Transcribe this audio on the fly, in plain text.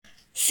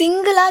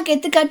சிங்கிளாக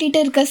கெத்து காட்டிகிட்டு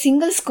இருக்க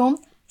சிங்கிள்ஸ்க்கும்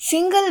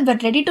single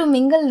but ready to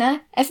மிங்கிள்னு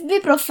FB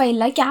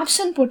ப்ரொஃபைலில்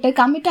caption போட்டு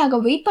கமிட் ஆக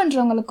வெயிட்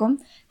பண்ணுறவங்களுக்கும்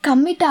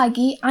கமிட்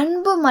ஆகி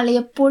அன்பு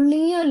மலையை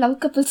பொழியும் லவ்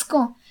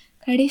கப்பிள்ஸ்க்கும்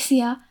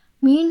கடைசியாக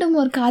மீண்டும்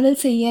ஒரு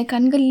காதல் செய்ய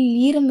கண்களில்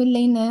ஈரம்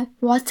இல்லைன்னு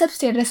வாட்ஸ்அப்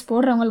ஸ்டேட்டஸ்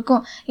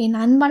போடுறவங்களுக்கும்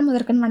என் அன்பான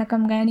முதற்கண்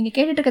வணக்கம்ங்க. நீங்கள்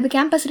கேட்டுட்டு இருக்கிறது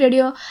கேம்பஸ்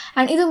ரேடியோ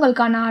அண்ட் இது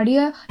உங்களுக்கான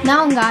ஆடியோ.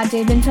 நான் உங்கள்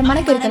RJ EVELIN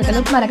மனக்கு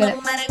இருக்கிறது மறக்குது.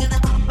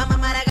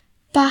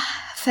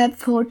 Feb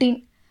 14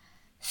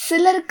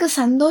 சிலருக்கு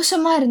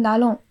சந்தோஷமாக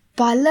இருந்தாலும்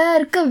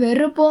பலருக்கு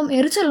வெறுப்பும்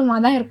எரிச்சலுமாக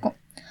தான் இருக்கும்.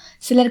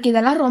 சிலருக்கு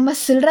இதெல்லாம் ரொம்ப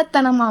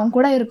சில்லறத்தனமாகவும்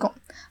கூட இருக்கும்.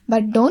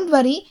 பட் டோன்ட்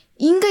வரி,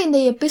 இங்கே இந்த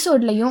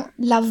எபிசோட்லையும்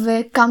லவ்வு,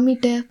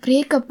 கமிட்டு,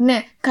 பிரேக்கப்னு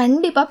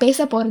கண்டிப்பாக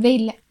பேச போகிறதே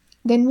இல்லை.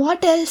 Then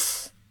what else?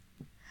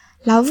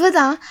 லவ்வு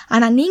தான்,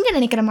 ஆனால் நீங்கள்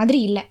நினைக்கிற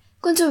மாதிரி இல்லை,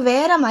 கொஞ்சம்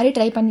வேற மாதிரி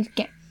ட்ரை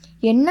பண்ணியிருக்கேன்.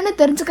 என்னன்னு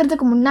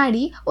தெரிஞ்சுக்கிறதுக்கு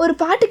முன்னாடி ஒரு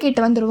பாட்டு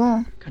கேட்டு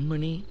வந்துடுவோம்.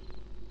 கண்மணி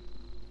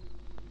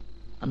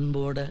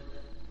அன்போட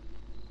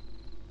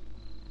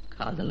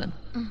காதலன்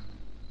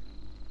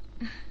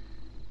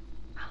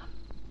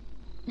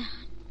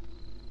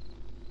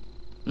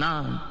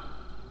நான்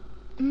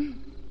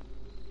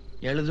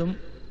எழுதும்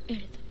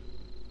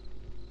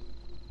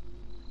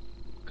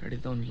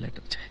கடிதம்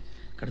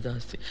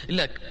கடிதாஸ்தி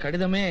இல்ல,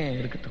 கடிதமே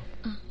இருக்கட்டும்.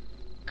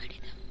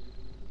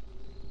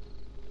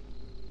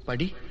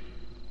 படி.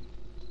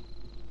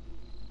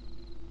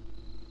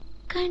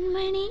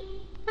 கண்மணி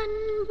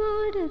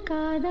அன்போடு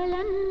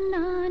காதலன்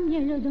நான்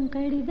எழுதும்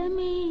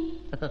கடிதமே.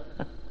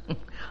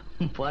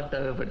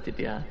 பாட்டாவே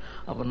படிச்சிட்டியா?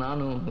 அப்ப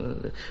நானும்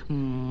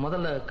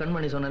முதல்ல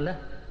கண்மணி சொன்னல,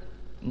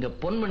 இங்க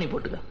பொன்மணி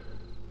போட்டுக்க.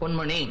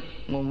 பொன்மணி,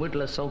 உன்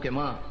வீட்டுல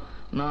சௌக்கியமா?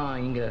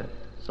 நான் இங்க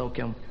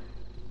சௌக்கியம்.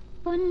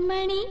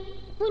 பொன்மணி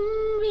உன்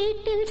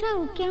வீட்டில்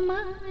சௌக்கியமா?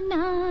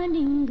 நான்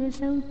இங்கு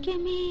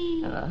சௌக்கியமே.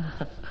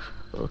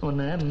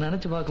 உன்னை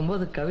நினைச்சு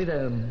பார்க்கும்போது கவிதை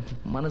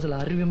மனசுல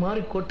அருவி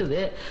மாதிரி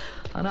கொட்டுது.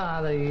 ஆனா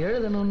அதை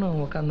எழுதணும்னு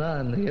உட்காந்தா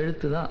அந்த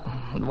எழுத்து தான்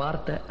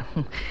வார்த்தை.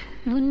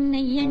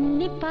 உன்னை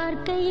எண்ணி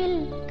பார்க்கையில்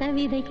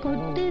கவிதை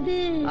கொட்டுது,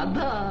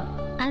 அதான்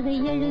அதை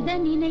எழுத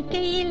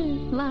நினைக்கையில்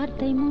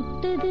வார்த்தை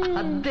முட்டுது.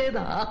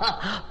 அதேதான்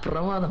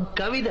பிரமாதம்.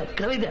 கவிதை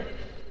கவிதை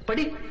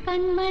படி.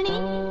 கண்மணி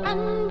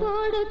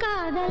அன்போடு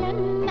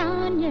காதலன்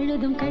நான்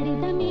எழுதும்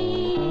கடிதமே.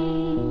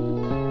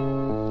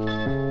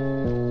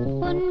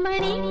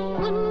 பொன்மணி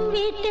உன்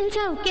வீட்டில்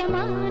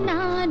சௌக்கியமா?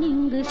 நான்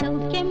இங்கு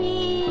சௌக்கியமே.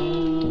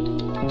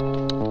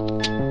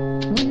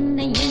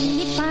 உன்னை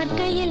எண்ணி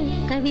பார்க்கையில்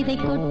கவிதை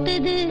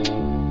கொட்டுது,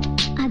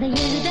 அதை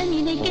எழுத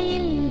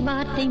நினைக்கையில்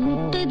வார்த்தை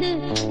முட்டுது.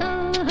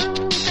 ஓஹோ,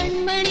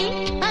 கண்மணி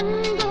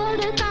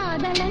அன்போடு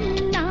காதலன்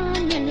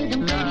நான்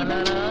எழுதும்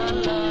கடிதமே.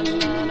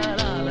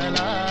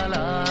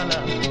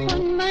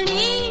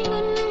 பொன்மணி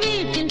உன்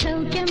வீட்டில்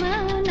சௌக்கியமா?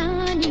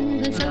 நான்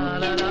இங்கு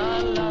சௌக்கியமே.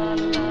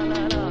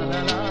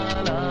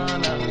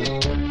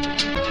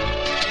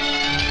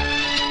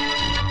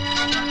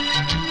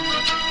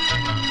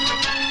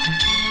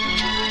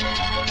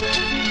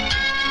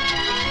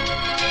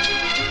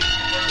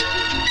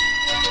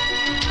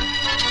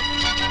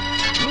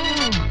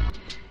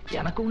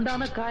 எனக்கு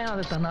உண்டான காயம்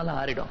அதை தன்னால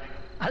ஆறிடும்.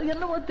 அது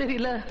என்னமோ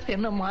தெரியல,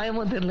 என்ன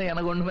மாயமோ தெரியல,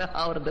 எனக்கு ஒண்ணுமே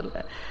ஆவறது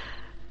இல்லை.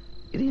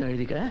 இதையும்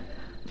எழுதிக்க.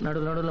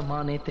 நடுவில் நடுவில்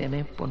மானே, தேனே,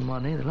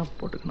 பொன்மானே இதெல்லாம்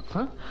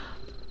போட்டுக்கணும்.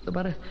 இந்த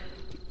பாரு,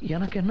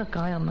 எனக்கு என்ன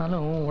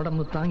காயம்னாலும்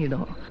உடம்பு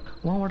தாங்கிடும்.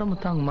 உன் உடம்பு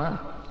தாங்குமா?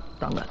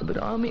 தாங்காது.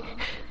 பிராமி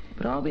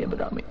பிராமி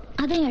பிராமி.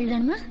 அதை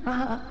எழுதணுமா?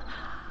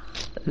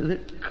 இது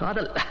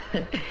காதல்.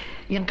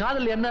 என்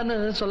காதல் என்னன்னு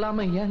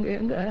சொல்லாம எங்க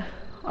எங்க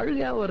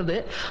அழுகையா வருது.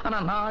 ஆனா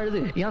நான் அழுது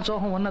என்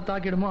சோகம் ஒன்ன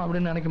தாக்கிடுமோ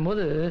அப்படின்னு நினைக்கும்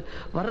போது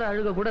வர்ற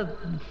அழுக கூட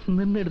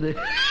நின்றுடுது.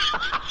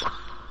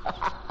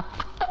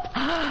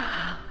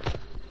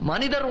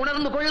 மனிதர்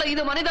உணர்ந்து கொள்ள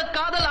இது மனித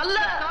காதல் அல்ல,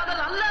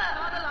 காதல் அல்ல,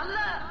 காதல் அல்ல.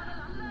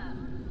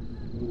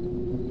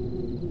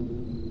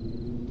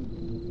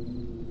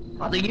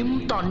 அதையும்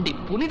தாண்டி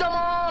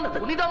புனிதமானது,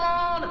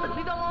 புனிதமானது,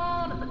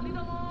 புனிதமானது,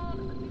 புனிதமானது.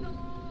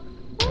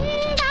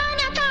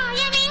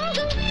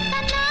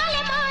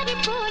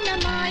 போன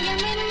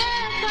மாயம் என்ன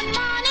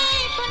பொன்மானே,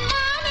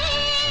 பொன்மானே.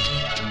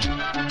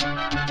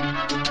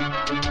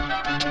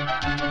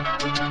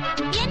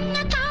 என்ன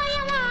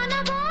காயமான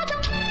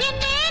போதும் என்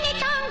மேனி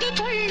தாங்கிக்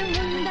கொள்ளும்,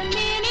 உந்தன்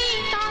மேனி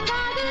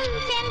தாங்காது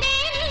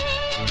சென்றேனே.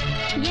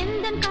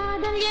 எந்தன்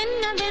காதல்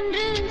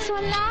என்னவென்று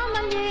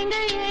சொல்லாமல் ஏங்க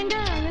ஏங்க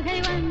அழுகை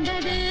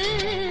வந்தது.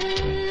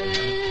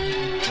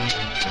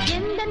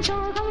 எந்தன்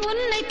சோகம்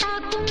உன்னை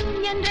தாக்கும்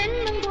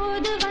என்றெண்ணும்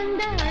போது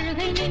வந்த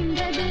அழுகை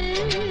நின்றது.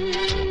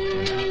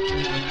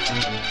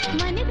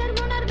 மனிதர்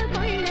உணர்ந்து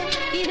கொள்ள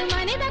இது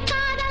மனித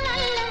காதல்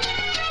அல்ல,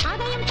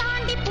 அதையும்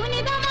தாண்டி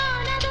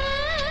புனிதமானது.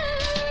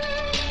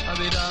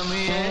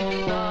 அபிராமியே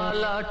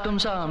தாலாட்டும்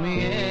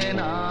சாமியே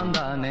நான்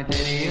தானே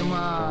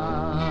தெரியுமா?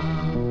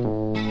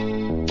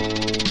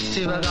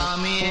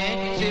 சிவகாமியே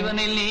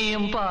சிவனில்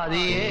நீயும்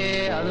பாதியே,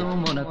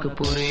 அதுவும் உனக்கு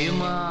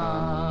புரியுமா?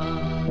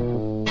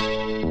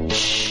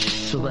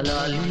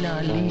 சுபலாலி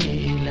லாலியே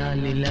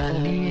லாலி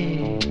லாலியே,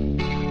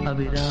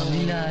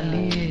 அபிராமி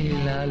லாலியே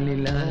லாலி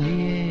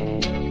லாலியே,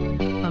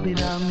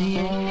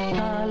 அபிராமியே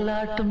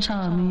தாலாட்டும்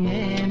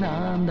சாமியே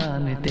நான்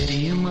தானே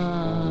தெரியுமா?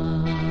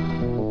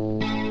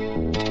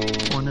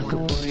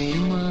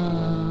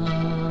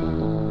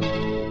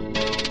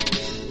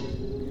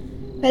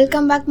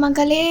 வெல்கம் பேக்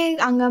மக்களே.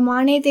 அங்கே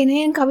மானே தேனே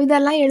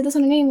கவிதைலாம் எழுத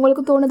சொன்னீங்க,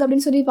 உங்களுக்கு தோணுது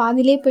அப்படின்னு சொல்லி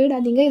பாதிலே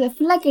போயிடாதீங்க. இதை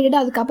ஃபுல்லாக கேட்டுட்டு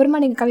அதுக்கப்புறமா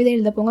நீங்கள் கவிதை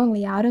எழுத போங்க.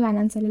 உங்களை யாரும்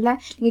வேணான்னு சொல்லலை.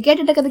 நீங்கள்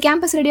கேட்டுட்டு இருக்கிறது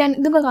கேம்பஸ் ரேடியோ.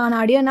 இதுங்க காண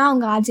ஆடியோ. நான்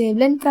உங்கள் RJ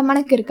EVELIN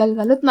பிரமணக்கு இருக்கல்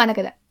வலுத்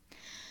மனக்கதை.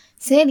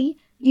 சரி,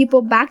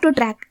 இப்போது back to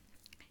track.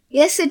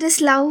 S, it is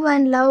love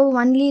and love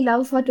only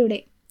love for today.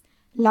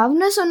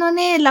 லவ்னு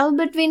சொன்னோன்னே லவ்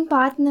பிட்வீன்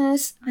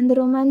பார்ட்னர்ஸ், அந்த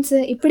ரொமான்ஸு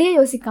இப்படியே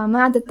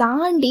யோசிக்காமல் அதை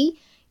தாண்டி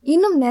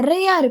இன்னும்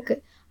நிறையா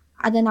இருக்குது.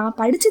 அதை நான்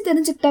படித்து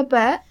தெரிஞ்சுக்கிட்டப்ப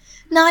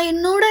நான்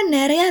என்னோட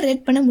நிறையா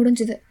ரேட் பண்ண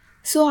முடிஞ்சுது.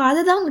 ஸோ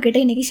அதை தான் உங்ககிட்ட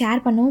இன்றைக்கி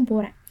ஷேர் பண்ணவும்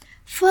போகிறேன்.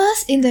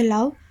 ஃபர்ஸ்ட், இந்த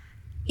லவ்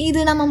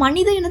இது நம்ம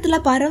மனித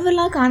இனத்தில்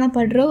பரவலாக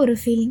காணப்படுற ஒரு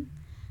ஃபீலிங்.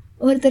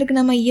 ஒருத்தருக்கு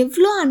நம்ம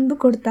எவ்வளோ அன்பு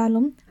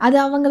கொடுத்தாலும் அது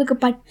அவங்களுக்கு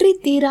பற்றி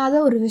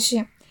தீராத ஒரு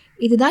விஷயம்.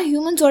 இதுதான்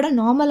ஹியூமன்ஸோட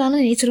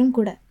நார்மலான நேச்சரும்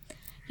கூட.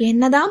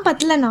 என்னதான்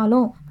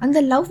பத்தலைனாலும் அந்த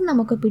லவ்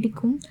நமக்கு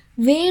பிடிக்கும்,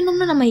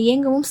 வேணும்னு நம்ம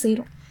ஏங்கவும்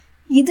செய்கிறோம்.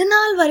 இது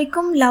நாள்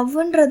வரைக்கும்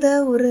லவ்ன்றத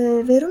ஒரு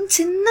வெறும்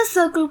சின்ன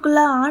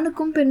சர்க்கிள்குள்ளே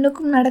ஆணுக்கும்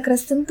பெண்ணுக்கும் நடக்கிற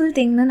சிம்பிள்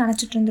திங்னு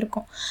நினச்சிட்டு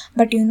இருந்திருக்கோம்.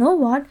 பட் யூ நோ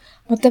வாட்,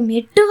 மொத்தம்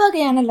 8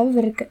 வகையான லவ்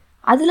இருக்குது.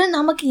 அதில்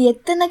நமக்கு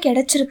எத்தனை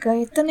கிடைச்சிருக்கு,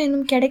 எத்தனை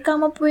இன்னும்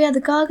கிடைக்காம போய்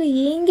அதுக்காக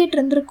ஏங்கிட்டு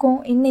இருந்திருக்கோம்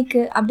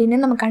இன்னைக்கு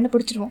அப்படின்னு நம்ம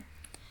கண்டுபிடிச்சிருவோம்.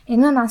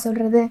 என்ன நான்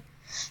சொல்கிறது?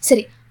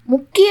 சரி,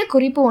 முக்கிய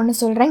குறிப்பு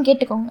ஒன்று சொல்கிறேன்,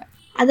 கேட்டுக்கோங்க.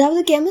 அதாவது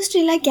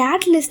கெமிஸ்ட்ரியில்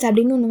கேட்டலிஸ்ட்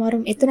அப்படின்னு ஒன்று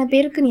வரும். எத்தனை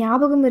பேருக்கு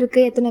ஞாபகம்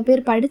இருக்குது, எத்தனை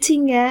பேர்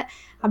படிச்சிங்க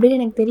அப்படின்னு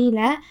எனக்கு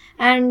தெரியல.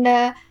 அண்டு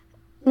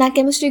நான்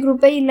கெமிஸ்ட்ரி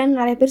குரூப்பே இல்லைன்னு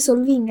நிறைய பேர்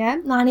சொல்வீங்க.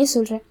 நானே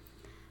சொல்கிறேன்,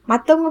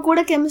 மற்றவங்க கூட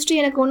கெமிஸ்ட்ரி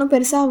எனக்கு ஒன்றும்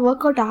பெருசாக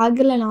ஒர்க் அவுட்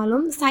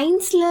ஆகலைனாலும்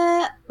சயின்ஸில்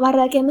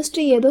வர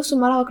கெமிஸ்ட்ரி ஏதோ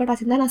சுமாராக ஒர்க் அவுட்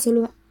ஆச்சுன்னு தான் நான்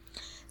சொல்லுவேன்.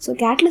 So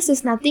catalyst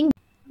is nothing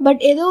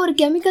but ஏதோ ஒரு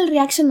கெமிக்கல்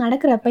ரியாக்ஷன்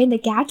நடக்கிறப்ப இந்த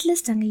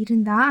கேட்டலிஸ்ட் அங்கே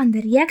இருந்தால் அந்த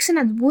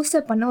ரியாக்ஷன் அது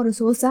பூஸ்டப் பண்ண ஒரு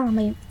சோர்ஸாக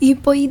அமையும்.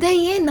 இப்போ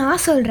இதையே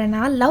நான்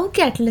சொல்கிறேன்னா, லவ்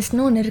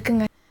கேட்டலிஸ்ட்னு ஒன்று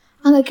இருக்குங்க.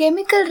 அங்கே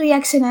கெமிக்கல்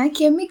ரியாக்ஷனை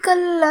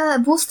கெமிக்கலில்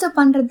பூஸ்டப்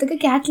பண்ணுறதுக்கு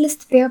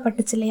கேட்டலிஸ்ட்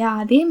தேவைப்பட்டுச்சு இல்லையா?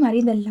 அதே மாதிரி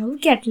இந்த லவ்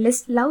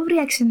கேட்டலிஸ்ட் லவ்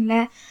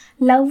ரியாக்ஷனில்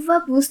லவ்வை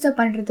பூஸ்டப்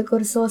பண்ணுறதுக்கு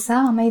ஒரு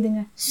சோர்ஸாக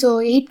அமையுதுங்க. ஸோ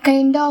 8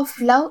 கைண்ட் ஆஃப்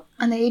லவ்,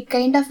 அந்த 8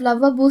 கைண்ட் ஆஃப்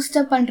லவ்வை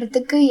பூஸ்டப்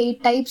பண்ணுறதுக்கு 8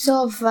 டைப்ஸ்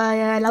ஆஃப்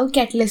லவ்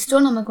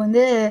கேட்டலிஸ்ட்டும் நமக்கு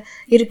வந்து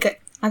இருக்குது.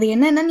 அது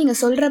என்னென்னு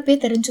நீங்கள்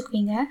சொல்கிறப்பே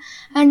தெரிஞ்சுக்குவீங்க.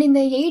 அண்ட்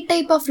இந்த 8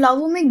 டைப் ஆஃப்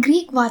லவ்வுமே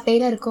க்ரீக்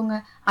வார்த்தையில் இருக்குங்க.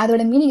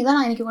 அதோட மீனிங் தான்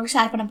நான் இன்றைக்கி உங்களுக்கு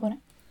ஷேர் பண்ண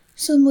போகிறேன்.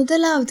 ஸோ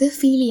முதலாவது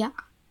ஃபீலியா,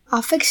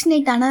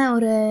 அஃபெக்ஷனேட்டான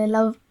ஒரு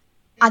லவ்,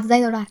 அதுதான்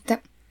இதோட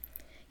அர்த்தம்.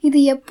 இது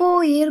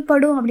எப்போது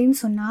ஏற்படும் அப்படின்னு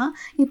சொன்னால்,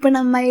 இப்போ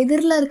நம்ம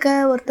எதிரில் இருக்க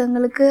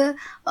ஒருத்தவங்களுக்கு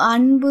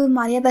அன்பு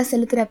மரியாதை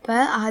செலுத்துகிறப்ப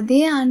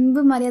அதே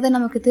அன்பு மரியாதை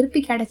நமக்கு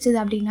திருப்பி கிடச்சிது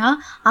அப்படின்னா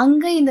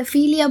அங்கே இந்த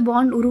ஃபீலியா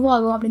பாண்ட்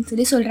உருவாகும்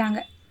அப்படின்னு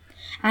சொல்கிறாங்க.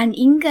 அண்ட்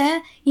இங்கே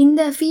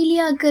இந்த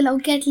ஃபீலியாவுக்கு லவ்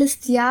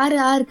கேட்டலிஸ்ட்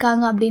யாராக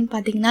இருக்காங்க அப்படின்னு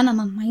பார்த்தீங்கன்னா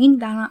நம்ம மைண்ட்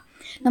தானா.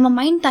 நம்ம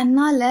மைண்ட்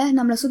தன்னால்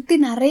நம்மளை சுற்றி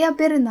நிறையா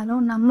பேர்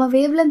இருந்தாலும் நம்ம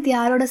வேவ்லென்த்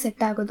யாரோட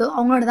செட் ஆகுதோ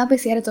அவங்களோட தான்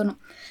போய் சேர தோணும்.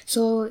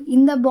 ஸோ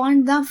இந்த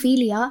பாண்ட் தான்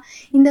ஃபீலியா.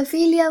 இந்த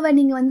ஃபீலியாவை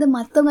நீங்கள் வந்து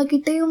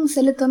மற்றவங்கக்கிட்டேயும்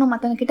செலுத்தணும்,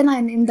 மற்றவங்கக்கிட்ட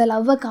நான் இந்த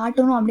லவ்வை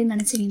காட்டணும் அப்படின்னு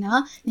நினச்சிங்கன்னா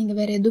நீங்கள்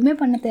வேறு எதுவுமே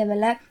பண்ண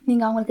தேவையில்ல.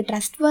 நீங்கள் அவங்களுக்கு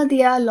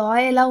ட்ரஸ்ட்வர்தியாக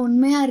லாயலாக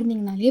உண்மையாக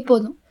இருந்தீங்கனாலே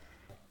போதும்.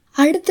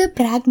 அடுத்து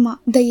பிராக்மா,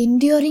 த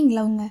என்டியூரிங்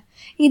லவ்ங்க.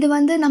 இது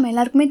வந்து நம்ம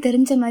எல்லாருக்குமே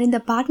தெரிஞ்ச மாதிரி இந்த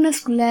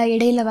பார்ட்னர்ஸ்குள்ளே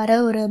இடையில வர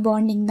ஒரு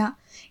பாண்டிங் தான்.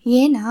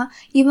 ஏன்னா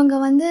இவங்க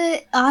வந்து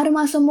 6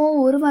 மாதமோ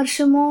 1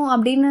 வருஷமோ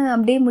அப்படின்னு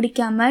அப்படியே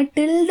முடிக்காமல்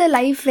டில் த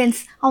லைஃப்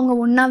ஃப்ரெண்ட்ஸ் அவங்க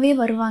ஒன்றாவே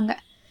வருவாங்க.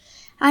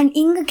 அண்ட்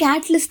இங்கே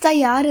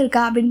கேட்டலிஸ்டாக யார்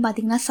இருக்கா அப்படின்னு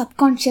பார்த்தீங்கன்னா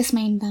சப்கான்ஷியஸ்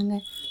மைண்ட் தாங்க.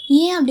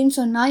 ஏன் அப்படின்னு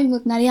சொன்னால்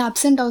இவங்களுக்கு நிறைய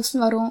அப்ஸ் அண்ட் டவுன்ஸ்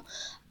வரும்,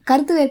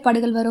 கருத்து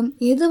வேறுபாடுகள் வரும்.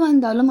 எது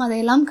வந்தாலும்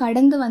அதையெல்லாம்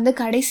கடந்து வந்து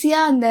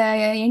கடைசியாக அந்த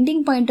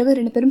எண்டிங் பாயிண்ட்டுக்கு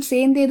 2 பேரும்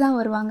சேர்ந்தே தான்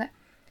வருவாங்க.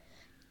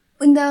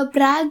 இந்த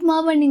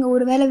பிராக்மாவை நீங்கள்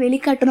ஒரு வேளை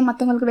வெளிக்காட்டணும்,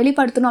 மற்றவங்களுக்கு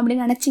வெளிப்படுத்தணும்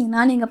அப்படின்னு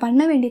நினச்சிங்கன்னா நீங்கள்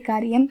பண்ண வேண்டிய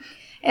காரியம்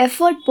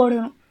எஃபர்ட்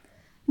போடணும்.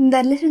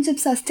 இந்த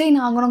ரிலேஷன்ஷிப் சஸ்டெயின்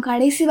ஆகணும்,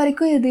 கடைசி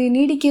வரைக்கும் இது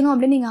நீடிக்கணும்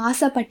அப்படின்னு நீங்கள்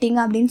ஆசைப்பட்டீங்க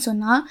அப்படின்னு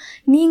சொன்னால்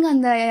நீங்கள்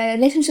அந்த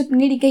ரிலேஷன்ஷிப்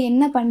நீடிக்க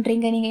என்ன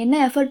பண்ணுறீங்க, நீங்கள் என்ன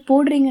எஃபர்ட்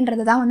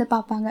போடுறீங்கன்றதை தான் வந்து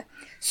பார்ப்பாங்க.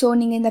 ஸோ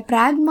நீங்கள் இந்த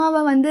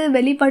பிராக்மாவை வந்து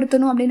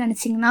வெளிப்படுத்தணும் அப்படின்னு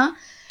நினச்சிங்கன்னா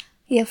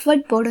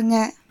எஃபர்ட் போடுங்க.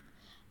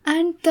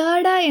 அண்ட்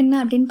தேர்டாக என்ன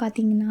அப்படின்னு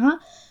பார்த்தீங்கன்னா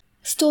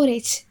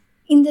ஸ்டோரேஜ்.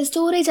 இந்த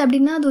ஸ்டோரேஜ்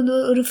அப்படின்னா அது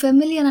ஒரு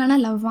ஃபெமிலியரான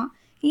லவ் தான்.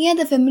 ஏன்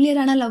அதை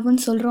ஃபெமிலியரான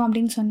லவ்னு சொல்கிறோம்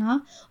அப்படின்னு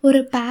சொன்னால்,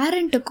 ஒரு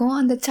பேரண்ட்டுக்கும்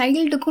அந்த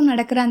சைல்டுக்கும்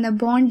நடக்கிற அந்த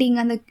பாண்டிங்,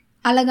 அந்த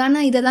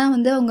அழகான இதை தான்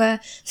வந்து அவங்க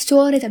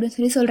ஸ்டோரேஜ்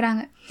அப்படின்னு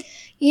சொல்கிறாங்க.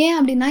 ஏன்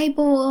அப்படின்னா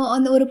இப்போது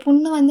அந்த ஒரு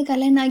பொண்ணு வந்து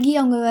கல்யாணம் ஆகி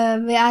அவங்க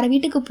வேறு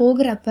வீட்டுக்கு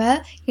போகிறப்ப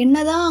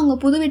என்ன தான் அவங்க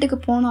புது வீட்டுக்கு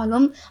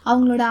போனாலும்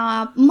அவங்களோட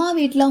அம்மா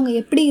வீட்டில் அவங்க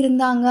எப்படி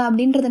இருந்தாங்க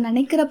அப்படின்றத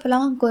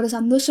நினைக்கிறப்பெல்லாம் அவங்களுக்கு ஒரு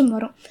சந்தோஷம்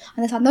வரும்.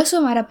 அந்த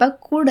சந்தோஷம் வரப்போ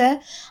கூட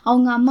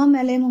அவங்க அம்மா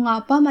மேலேயும் அவங்க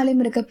அப்பா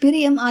மேலேயும் இருக்க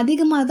பிரியம்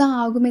அதிகமாக தான்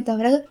ஆகுமே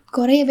தவிர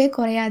குறையவே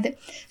குறையாது.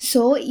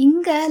 ஸோ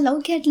இங்கே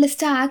லவ்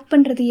கேட்டலிஸ்ட்டாக ஆக்ட்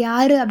பண்ணுறது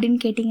யார் அப்படின்னு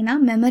கேட்டிங்கன்னா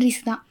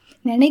மெமரிஸ் தான்.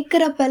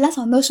 நினைக்கிறப்பெல்லாம்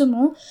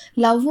சந்தோஷமும்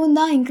லவ்வும்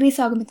தான் இன்க்ரீஸ்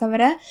ஆகுமே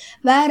தவிர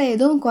வேறு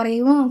எதுவும்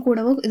குறையவும்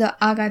கூடவும் இது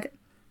ஆகாது.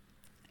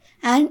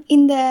 அண்ட்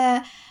இந்த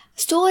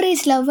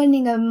ஸ்டோரேஜ் லவ்வை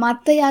நீங்கள்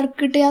மற்ற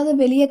யாருக்கிட்டையாவது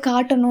வெளியே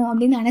காட்டணும்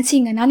அப்படின்னு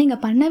நினச்சிங்கன்னா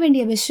நீங்கள் பண்ண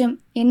வேண்டிய விஷயம்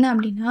என்ன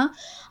அப்படின்னா,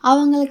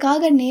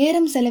 அவங்களுக்காக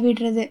நேரம்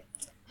செலவிடுறது,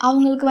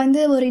 அவங்களுக்கு வந்து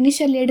ஒரு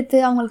இனிஷியல் எடுத்து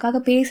அவங்களுக்காக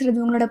பேசுகிறது,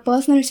 உங்களோட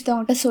பர்சனல் விஷயத்தை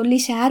அவங்கள்ட்ட சொல்லி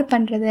ஷேர்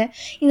பண்ணுறது,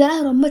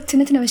 இதெல்லாம் ரொம்ப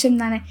சின்ன சின்ன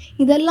விஷயம் தானே.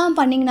 இதெல்லாம்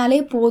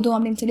பண்ணிங்கனாலே போதும்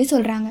அப்படின்னு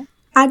சொல்கிறாங்க.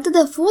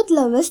 அடுத்தது fourth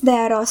love is the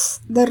eras,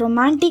 the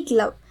romantic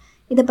love.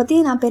 இதை பற்றி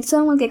நான்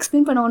பெருசாக உங்களுக்கு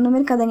எக்ஸ்பிளைன் பண்ண ஒன்றுமே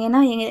இருக்காதுங்க,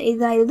 ஏன்னா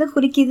எதை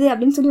குறிக்குது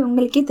அப்படின்னு சொல்லி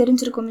உங்களுக்கே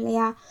தெரிஞ்சிருக்கும்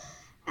இல்லையா.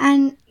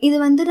 அண்ட் இது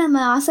வந்து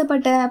நம்ம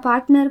ஆசைப்பட்ட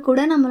பார்ட்னர் கூட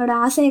நம்மளோட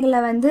ஆசைகளை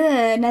வந்து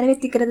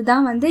நிறைவேற்றிக்கிறது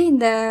தான் வந்து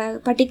இந்த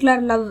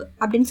பர்டிகுலர் லவ்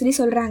அப்படின்னு சொல்லி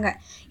சொல்கிறாங்க.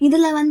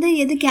 இதில் வந்து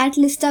எது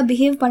கேட்டலிஸ்ட்டாக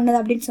பிஹேவ் பண்ணுது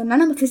அப்படின்னு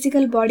சொன்னால் நம்ம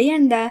ஃபிசிக்கல் பாடி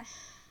அண்ட்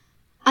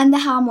அந்த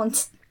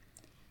ஹார்மோன்ஸ்.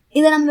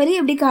 இதை நம்ம வெளியே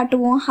எப்படி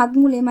காட்டுவோம், ஹக்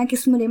மூலியமாக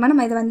கிஸ் மூலியமாக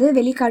நம்ம இதை வந்து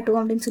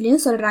வெளிக்காட்டுவோம் அப்படின்னு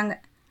சொல்லியும் சொல்கிறாங்க.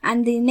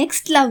 And the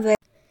next love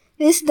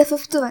is the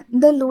fifth one,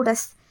 த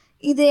லூடஸ்.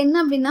 இது என்ன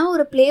அப்படின்னா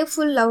ஒரு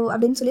பிளேஃபுல் லவ்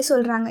அப்படின்னு சொல்லி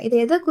சொல்கிறாங்க. இது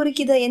எதை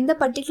குறிக்குது, எந்த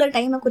பர்டிகுலர்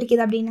டைமை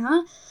குறிக்குது அப்படின்னா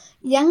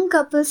யங்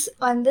கப்புள்ஸ்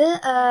வந்து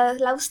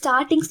லவ்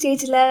ஸ்டார்டிங்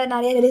ஸ்டேஜில்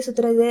நிறைய வெளியே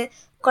சுற்றுறது,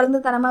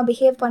 குழந்தைத்தனமாக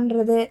பிஹேவ்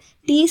பண்ணுறது,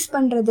 டீஸ்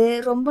பண்ணுறது,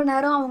 ரொம்ப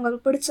நேரம்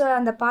அவங்களுக்கு பிடிச்ச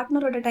அந்த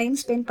பார்ட்னரோட டைம்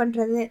ஸ்பெண்ட்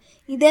பண்ணுறது,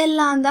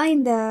 இதெல்லாம் தான்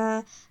இந்த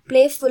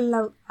பிளேஃபுல்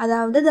லவ்,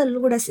 அதாவது த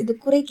லூடஸ் இது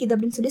குறைக்குது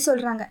அப்படின்னு சொல்லி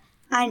சொல்கிறாங்க.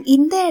 அண்ட்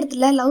இந்த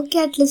இடத்துல லவ்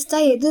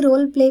கேட்டலிஸ்ட்டாக எது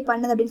ரோல் ப்ளே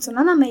பண்ணுது அப்படின்னு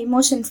சொன்னால் நம்ம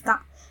எமோஷன்ஸ்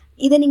தான்.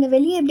 இதை நீங்கள்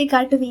வெளியே எப்படி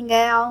காட்டுவீங்க,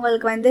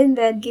 அவங்களுக்கு வந்து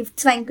இந்த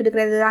கிஃப்ட்ஸ் வாங்கி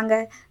கொடுக்குறது, அங்கே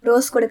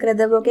ரோஸ்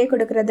கொடுக்குறது, பொக்கே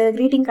கொடுக்குறது,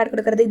 க்ரீட்டிங் கார்டு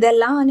கொடுக்குறது,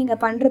 இதெல்லாம் நீங்கள்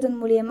பண்ணுறது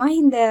மூலியமாக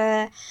இந்த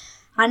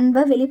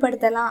அன்பை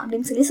வெளிப்படுத்தலாம்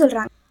அப்படின்னு சொல்லி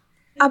சொல்கிறாங்க.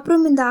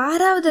 அப்புறம் இந்த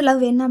 6வது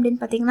லவ் என்ன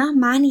அப்படின்னு பார்த்தீங்கன்னா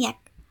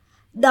மேனியாக்,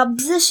 த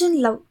அப்சஷன்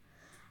லவ்.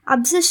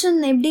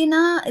 அப்சஷன்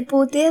எப்படின்னா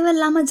இப்போது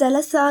தேவையில்லாமல்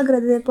ஜலஸ்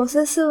ஆகுறது,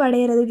 பொசசிவ்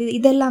அடையிறது,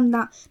 இதெல்லாம்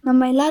தான்.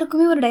 நம்ம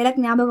எல்லாருக்குமே ஒரு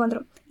டைலாக் ஞாபகம்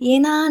வந்துடும்,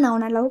 ஏன்னா நான்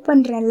உன்னை லவ்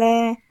பண்ணுறேன்ல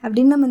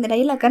அப்படின்னு. நம்ம இந்த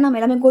டைலாக்கை நம்ம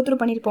எல்லாமே கோத்ரூ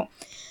பண்ணியிருப்போம்.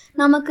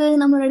 நமக்கு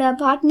நம்மளோட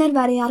பார்ட்னர்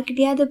வேறு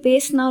யார்கிட்டையாவது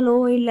பேசினாலோ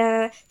இல்லை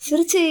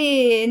சிரித்து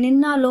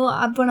நின்னாலோ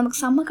அப்போ நமக்கு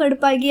செம்ம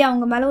கடுப்பாகி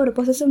அவங்க மேலே ஒரு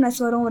பொசசிவ்னஸ்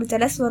வரும், ஒரு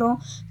ஜெலஸ்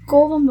வரும்,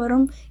 கோபம்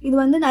வரும். இது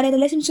வந்து நிறைய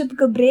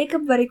ரிலேஷன்ஷிப்புக்கு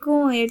பிரேக்கப்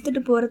வரைக்கும்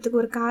எடுத்துகிட்டு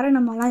போகிறதுக்கு ஒரு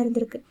காரணமெல்லாம்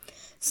இருந்திருக்கு.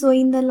 ஸோ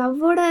இந்த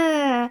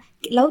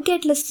லவ்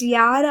கேட்டலிஸ்ட்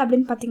யார்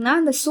அப்படின்னு பார்த்திங்கன்னா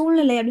அந்த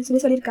சூழ்நிலை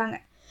அப்படின்னு சொல்லியிருக்காங்க.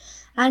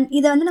 அண்ட்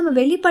இதை வந்து நம்ம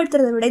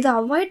வெளிப்படுத்துறதை விட இதை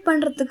அவாய்ட்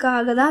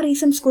பண்ணுறதுக்காக தான்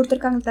ரீசன்ஸ்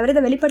கொடுத்துருக்காங்க, தவிர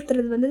இதை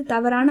வெளிப்படுத்துறது வந்து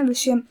தவறான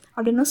விஷயம்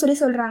அப்படின்னு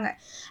சொல்கிறாங்க.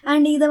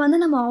 அண்ட் இதை வந்து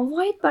நம்ம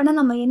அவாய்ட் பண்ண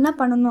நம்ம என்ன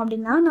பண்ணணும்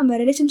அப்படின்னா நம்ம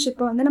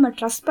ரிலேஷன்ஷிப்பை வந்து நம்ம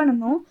ட்ரஸ்ட்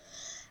பண்ணணும்,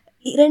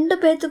 2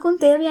 பேர்த்துக்கும்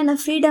தேவையான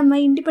ஃப்ரீடமை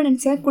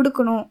இண்டிபெண்டன்ஸியாக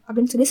கொடுக்கணும்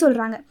அப்படின்னு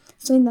சொல்கிறாங்க.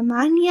 ஸோ இந்த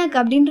மேனியாக்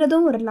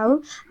அப்படின்றதும் ஒரு லவ்,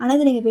 ஆனால்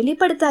இதை நீங்கள்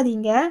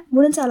வெளிப்படுத்தாதீங்க,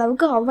 முடிஞ்ச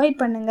அளவுக்கு அவாய்ட்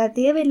பண்ணுங்கள்,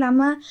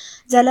 தேவையில்லாமல்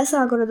ஜலஸ்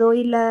ஆகுறதோ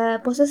இல்லை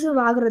பொசசிவ்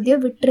ஆகுறதையோ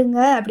விட்டுருங்க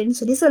அப்படின்னு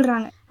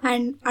சொல்கிறாங்க.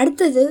 அண்ட்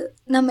அடுத்தது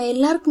நம்ம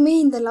எல்லாருக்குமே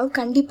இந்த லவ்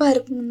கண்டிப்பாக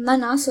இருக்கணும்னு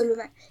தான் நான்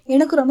சொல்லுவேன்.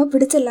 எனக்கு ரொம்ப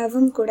பிடிச்ச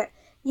லவ்வும் கூட.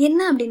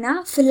 என்ன அப்படின்னா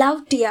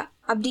ஃபிலாவ்டியா,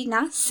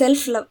 அப்படின்னா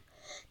செல்ஃப் லவ்,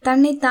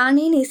 தன்னை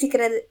தானே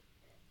நேசிக்கிறது.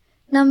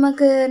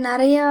 நமக்கு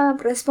நிறையா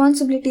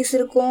ரெஸ்பான்சிபிலிட்டிஸ்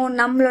இருக்கும்,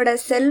 நம்மளோட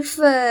செல்ஃப்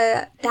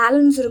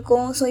டேலண்ட்ஸ்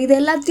இருக்கும். ஸோ இது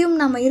எல்லாத்தையும்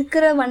நம்ம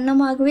இருக்கிற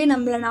வண்ணமாகவே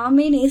நம்மளை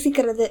நாமே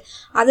நேசிக்கிறது,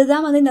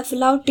 அதுதான் வந்து இந்த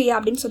ஃபிலாவ்டியா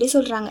அப்படின்னு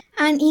சொல்கிறாங்க.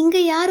 அண்ட்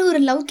இங்கே யார்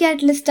ஒரு லவ்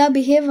கேட்டலிஸ்ட்டாக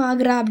பிஹேவ்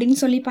ஆகுறா அப்படின்னு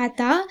சொல்லி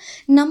பார்த்தா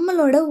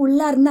நம்மளோட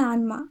உள்ளார்ந்த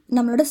ஆன்மா,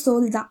 நம்மளோட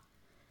சோல் தான்.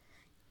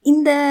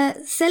 இந்த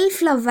செல்ஃப்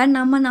லவ்வை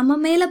நம்ம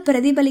மேலே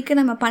பிரதிபலிக்க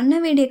நம்ம பண்ண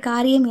வேண்டிய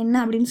காரியம் என்ன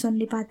அப்படின்னு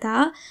சொல்லி பார்த்தா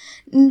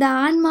இந்த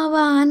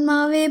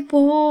ஆன்மாவே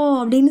போ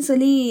அப்படின்னு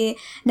சொல்லி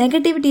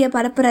நெகட்டிவிட்டியை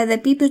பரப்புறத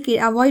பீப்புளுக்கு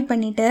அவாய்ட்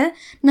பண்ணிவிட்டு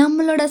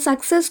நம்மளோட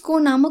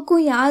சக்ஸஸ்க்கும்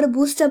நமக்கும் யார்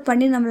பூஸ்டப்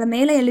பண்ணி நம்மளை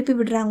மேலே எழுப்பி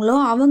விடுறாங்களோ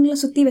அவங்கள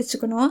சுற்றி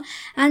வச்சுக்கணும்.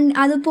 அண்ட்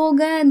அது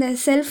போக இந்த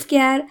செல்ஃப்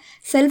கேர்,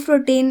 செல்ஃப்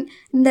ரொட்டீன்,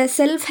 இந்த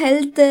செல்ஃப்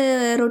ஹெல்த்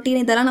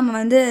ரொட்டீன் இதெல்லாம் நம்ம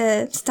வந்து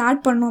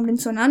ஸ்டார்ட் பண்ணோம்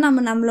அப்படின்னு சொன்னால்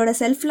நம்மளோட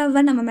செல்ஃப்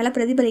லவ்வை நம்ம மேலே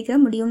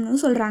பிரதிபலிக்க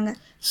முடியும்னு சொல்கிறாங்க.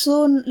 So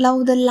love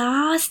the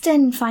last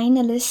and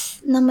finalist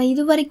நம்ம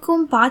இது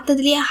வரைக்கும்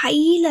பார்த்ததுலேயே ஹை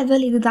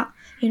லெவல், இதுதான்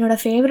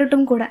என்னோடய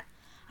ஃபேவரட்டும் கூட,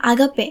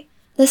 அகப்பே,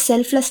 த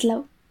செல்ஃப்லெஸ்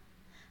லவ்.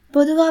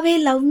 பொதுவாகவே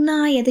லவ்னா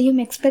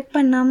எதையும் எக்ஸ்பெக்ட்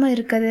பண்ணாமல்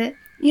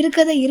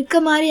இருக்கதை இருக்க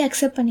மாதிரி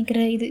அக்செப்ட் பண்ணிக்கிற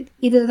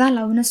இதுதான்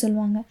லவ்னு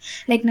சொல்லுவாங்க.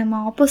 லைக் நம்ம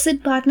ஆப்போசிட்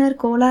பார்ட்னர்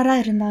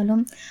கோளாராக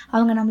இருந்தாலும்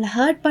அவங்க நம்மளை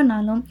ஹர்ட்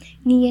பண்ணாலும்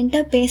நீ என்கிட்ட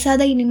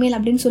பேசாத இனிமேல்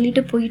அப்படின்னு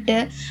சொல்லிட்டு போயிட்டு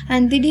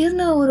அண்ட்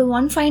திடீர்னு ஒரு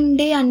ஒன் ஃபைன்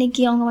டே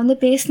அன்னைக்கு அவங்க வந்து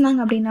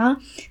பேசினாங்க அப்படின்னா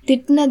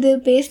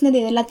பேசினது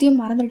எல்லாத்தையும்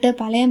மறந்துட்டு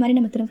பழைய மாதிரி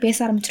நம்ம திரும்ப பேச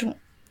ஆரம்பிச்சிருவோம்.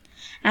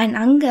 அண்ட்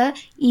அங்கே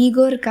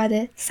ஈகோ இருக்காது,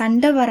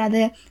 சண்டை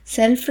வராது,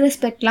 செல்ஃப்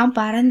ரெஸ்பெக்ட்லாம்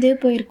பறந்தே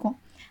போயிருக்கும்.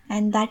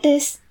 And that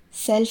is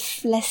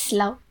selfless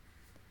love,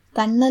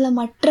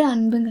 தன்னலமற்ற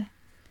அன்புங்க.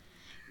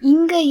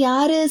 இங்கே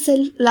யார்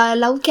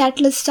லவ்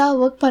கேட்டலிஸ்ட்டாக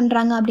ஒர்க்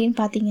பண்ணுறாங்க அப்படின்னு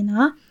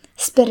பார்த்தீங்கன்னா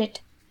ஸ்பிரிட்,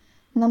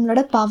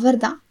 நம்மளோட பவர்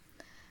தான்.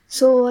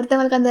 ஸோ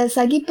ஒருத்தவங்களுக்கு அந்த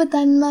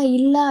சகிப்புத்தன்மை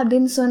இல்லை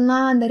அப்படின்னு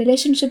சொன்னால் அந்த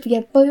ரிலேஷன்ஷிப்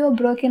எப்போயோ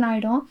ப்ரோக்கன்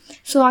ஆகிடும்.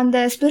 ஸோ அந்த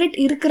ஸ்பிரிட்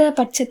இருக்கிற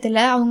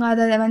பட்சத்தில் அவங்க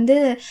அதை வந்து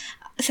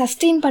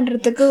சஸ்டெயின்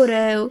பண்ணுறதுக்கு ஒரு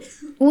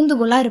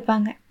ஊந்துகோலாக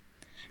இருப்பாங்க.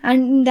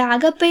 அண்ட் இந்த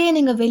அகப்பையை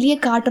நீங்கள் வெளியே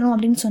காட்டணும்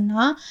அப்படின்னு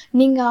சொன்னால்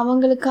நீங்கள்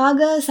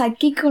அவங்களுக்காக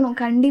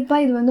சகிக்கணும்.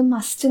 கண்டிப்பாக இது வந்து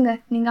மஸ்ட்டுங்க.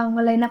 நீங்கள்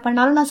அவங்கள என்ன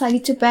பண்ணாலும் நான்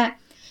சகிச்சுப்பேன்,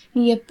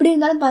 நீ எப்படி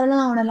இருந்தாலும் பரவாயில்ல,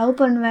 நான் உன்னை லவ்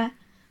பண்ணுவேன்,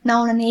 நான்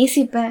உன்னை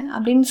நேசிப்பேன்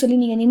அப்படின்னு சொல்லி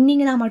நீங்கள்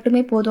நின்னீங்கன்னா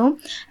மட்டுமே போதும்,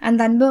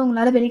 அந்த அன்பை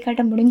உங்களால்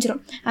வெளிக்காட்ட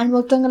முடிஞ்சிடும். அண்ட்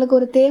ஒருத்தவங்களுக்கு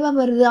ஒரு தேவை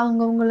வருது,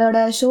 அவங்க உங்களோட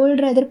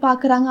ஷோல்டரை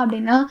எதிர்பார்க்குறாங்க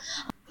அப்படின்னா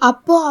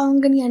அப்போது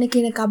அவங்க நீ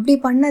எனக்கு அப்படி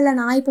பண்ணலை,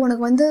 நான் இப்போ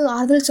உனக்கு வந்து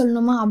ஆறுதல்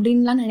சொல்லணுமா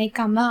அப்படின்லாம்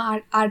நினைக்காம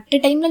அட்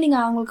டைமில்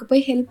நீங்கள் அவங்களுக்கு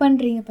போய் ஹெல்ப்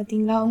பண்ணுறீங்க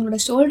பார்த்தீங்களா, அவங்களோட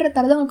ஷோல்டரை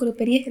தரது அவங்களுக்கு ஒரு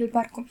பெரிய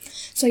ஹெல்ப்பாக இருக்கும்.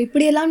 ஸோ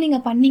இப்படியெல்லாம்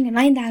நீங்கள்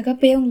பண்ணிங்கன்னா இந்த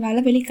அகப்பையை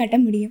உங்களால் வெளிக்காட்ட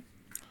முடியும்.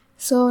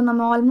 ஸோ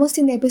நம்ம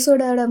ஆல்மோஸ்ட் இந்த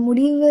எபிசோடோட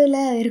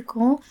முடிவில்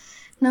இருக்கோம்.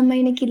 நம்ம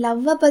இன்றைக்கி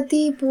லவ்வை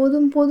பற்றி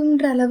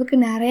போதுன்ற அளவுக்கு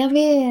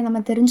நிறையாவே நம்ம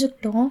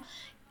தெரிஞ்சுக்கிட்டோம்.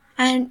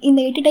 அண்ட் இந்த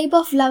 8 டைப்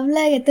ஆஃப்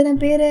லவ்வில் எத்தனை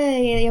பேர்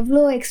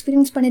எவ்வளோ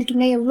எக்ஸ்பீரியன்ஸ்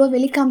பண்ணியிருக்கீங்க, எவ்வளோ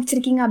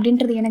வெளிக்காமிச்சிருக்கீங்க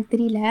அப்படின்றது எனக்கு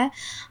தெரியல.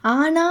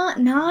 ஆனால்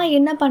நான்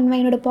என்ன பண்ணுவேன்,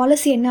 என்னோடய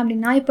பாலிசி என்ன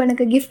அப்படின்னா, இப்போ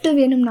எனக்கு கிஃப்ட்டு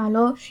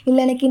வேணும்னாலோ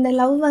இல்லை எனக்கு இந்த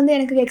லவ் வந்து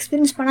எனக்கு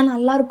எக்ஸ்பீரியன்ஸ் பண்ணால்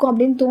நல்லாயிருக்கும்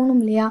அப்படின்னு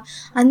தோணும் இல்லையா,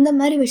 அந்த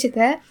மாதிரி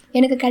விஷயத்த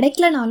எனக்கு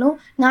கிடைக்கலனாலும்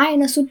நான்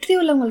என்னை சுற்றி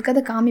உள்ளவங்களுக்கு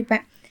அதை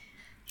காமிப்பேன்.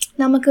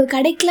 நமக்கு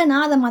கிடைக்கலனா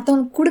அதை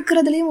மற்றவங்களுக்கு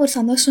கொடுக்குறதுலேயும் ஒரு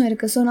சந்தோஷம்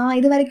இருக்குது. ஸோ நான்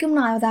இது வரைக்கும்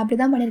நான் அதை அப்படி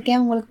தான்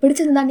பண்ணியிருக்கேன். உங்களுக்கு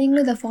பிடிச்சிருந்தா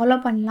நீங்களும் இதை ஃபாலோ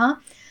பண்ணலாம்.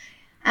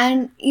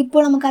 அண்ட் இப்போ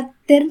நமக்கு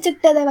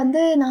தெரிஞ்சுக்கிட்டதை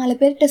வந்து 4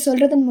 பேர்கிட்ட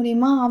சொல்கிறது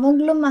மூலிமா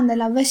அவங்களும் அந்த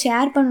லவ்வை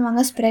ஷேர்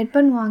பண்ணுவாங்க, ஸ்ப்ரெட்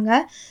பண்ணுவாங்க.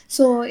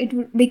 So it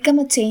will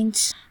become a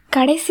change.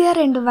 கடைசியாக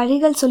 2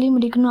 வழிகள் சொல்லி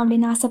முடிக்கணும்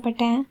அப்படின்னு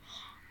ஆசைப்பட்டேன்.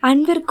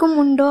 அன்பிற்கும்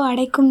உண்டோ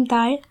அடைக்கும்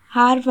தாழ்,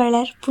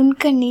 ஆர்வலர்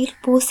புன்கண்ணீர்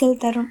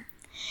பூசல் தரும்.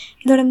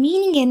 இதோட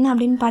மீனிங் என்ன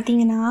அப்படின்னு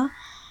பார்த்தீங்கன்னா,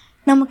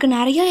 நமக்கு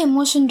நிறையா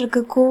எமோஷன்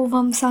இருக்குது.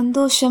 கோபம்,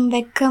 சந்தோஷம்,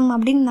 வெக்கம்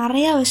அப்படின்னு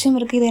நிறையா விஷயம்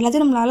இருக்குது. இது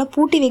எல்லாத்தையும் நம்மளால்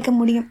பூட்டி வைக்க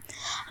முடியும்.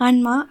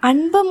 ஆனால்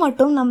அன்பை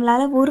மட்டும்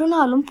நம்மளால் ஒரு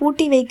நாளும்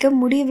பூட்டி வைக்க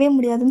முடியவே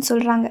முடியாதுன்னு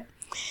சொல்கிறாங்க.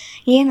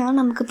 ஏன்னா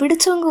நமக்கு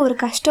பிடிச்சவங்க ஒரு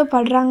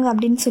கஷ்டப்படுறாங்க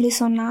அப்படின்னு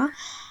சொன்னால்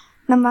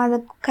நம்ம அதை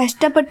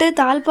கஷ்டப்பட்டு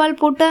தாழ்பால்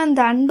போட்டு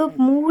அந்த அன்பை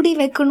மூடி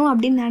வைக்கணும்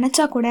அப்படின்னு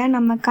நினச்சா கூட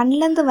நம்ம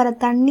கண்ணிலேருந்து வர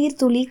தண்ணீர்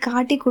துளி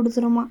காட்டி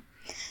கொடுத்துருமா.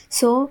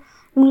 ஸோ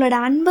உங்களோட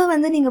அன்பை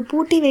வந்து நீங்கள்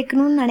பூட்டி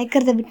வைக்கணும்னு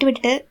நினைக்கிறத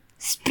விட்டுவிட்டு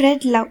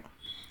spread love.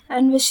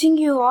 And wishing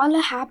you all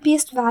a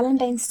happiest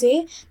Valentine's Day.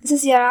 This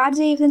is your RJ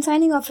EVELIN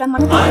signing off from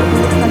Anupam.